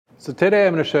So today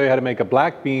I'm going to show you how to make a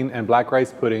black bean and black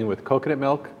rice pudding with coconut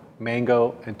milk,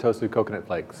 mango, and toasted coconut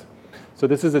flakes. So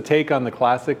this is a take on the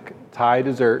classic Thai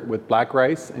dessert with black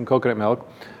rice and coconut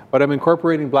milk, but I'm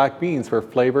incorporating black beans for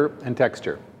flavor and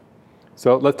texture.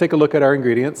 So let's take a look at our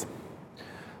ingredients.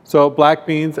 So black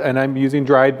beans, and I'm using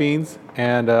dried beans,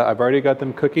 and I've already got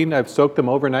them cooking. I've soaked them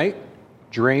overnight,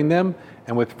 drained them,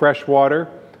 and with fresh water,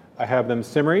 I have them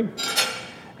simmering.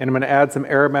 And I'm going to add some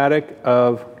aromatic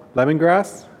of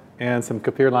lemongrass and some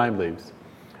kaffir lime leaves.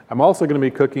 I'm also going to be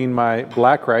cooking my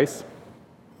black rice.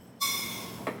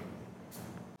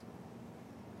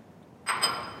 I'm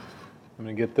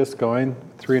going to get this going,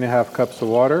 3½ cups of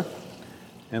water.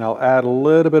 And I'll add a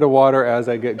little bit of water as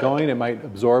I get going. It might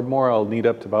absorb more. I'll need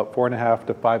up to about 4½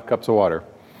 to 5 cups of water.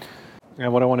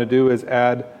 And what I want to do is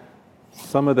add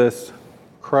some of this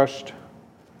crushed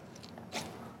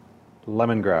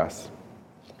lemongrass.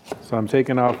 So I'm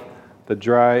taking off the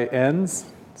dry ends,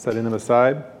 setting them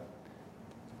aside.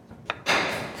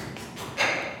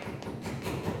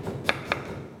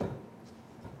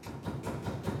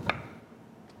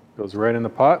 Goes right in the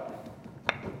pot.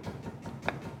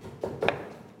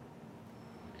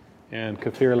 And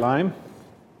kaffir lime.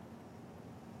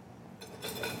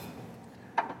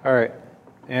 All right,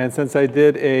 and since I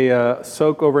did a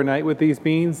soak overnight with these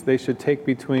beans, they should take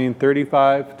between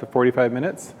 35 to 45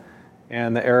 minutes.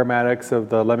 And the aromatics of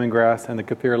the lemongrass and the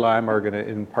kaffir lime are going to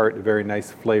impart a very nice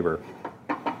flavor.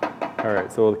 All right,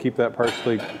 so we'll keep that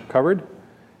partially covered.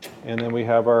 And then we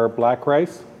have our black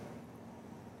rice.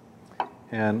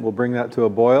 And we'll bring that to a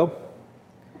boil.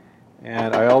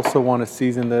 And I also want to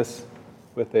season this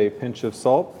with a pinch of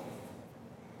salt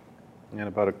and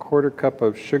about a ¼ cup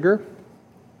of sugar.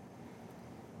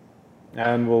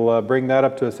 And we'll bring that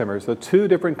up to a simmer. So 2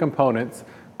 different components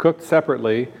cooked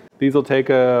separately. These will take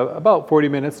about 40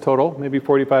 minutes total, maybe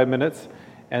 45 minutes.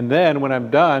 And then when I'm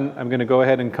done, I'm going to go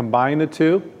ahead and combine the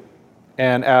 2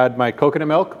 and add my coconut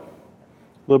milk, a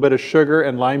little bit of sugar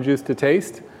and lime juice to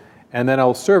taste. And then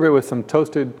I'll serve it with some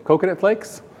toasted coconut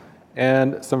flakes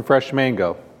and some fresh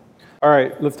mango. All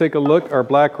right, let's take a look. Our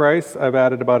black rice, I've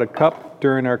added about 1 cup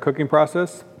during our cooking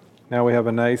process. Now we have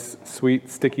a nice,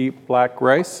 sweet, sticky black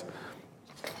rice.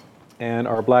 And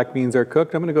our black beans are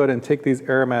cooked. I'm going to go ahead and take these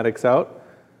aromatics out.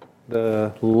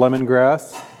 The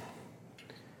lemongrass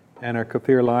and our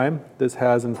kaffir lime. This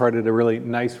has imparted a really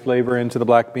nice flavor into the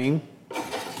black bean.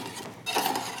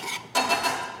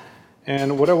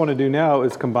 And what I want to do now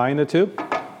is combine the 2.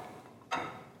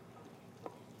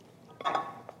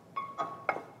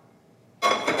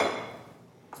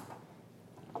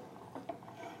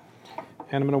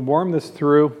 And I'm going to warm this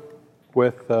through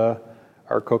with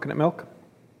our coconut milk.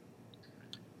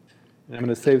 And I'm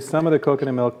going to save some of the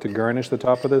coconut milk to garnish the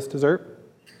top of this dessert,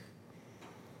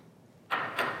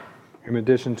 in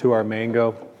addition to our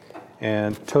mango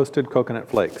and toasted coconut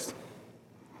flakes.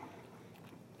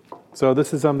 So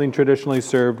this is something traditionally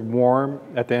served warm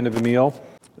at the end of a meal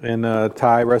in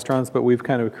Thai restaurants, but we've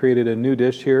kind of created a new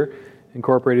dish here,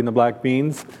 incorporating the black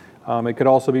beans. It could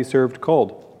also be served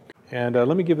cold. And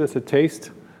let me give this a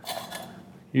taste.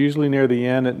 Usually near the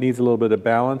end, it needs a little bit of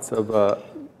balance of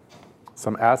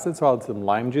some acid, so I'll add some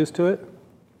lime juice to it.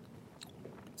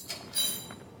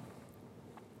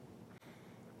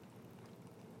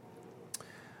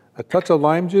 A touch of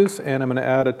lime juice, and I'm going to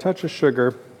add a touch of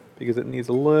sugar because it needs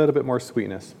a little bit more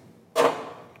sweetness.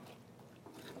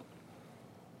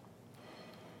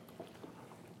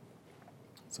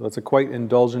 So it's a quite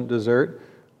indulgent dessert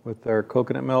with our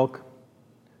coconut milk,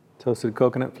 toasted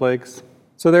coconut flakes.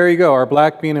 So there you go, our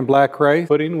black bean and black rice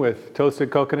pudding with toasted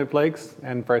coconut flakes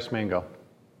and fresh mango.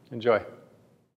 Enjoy.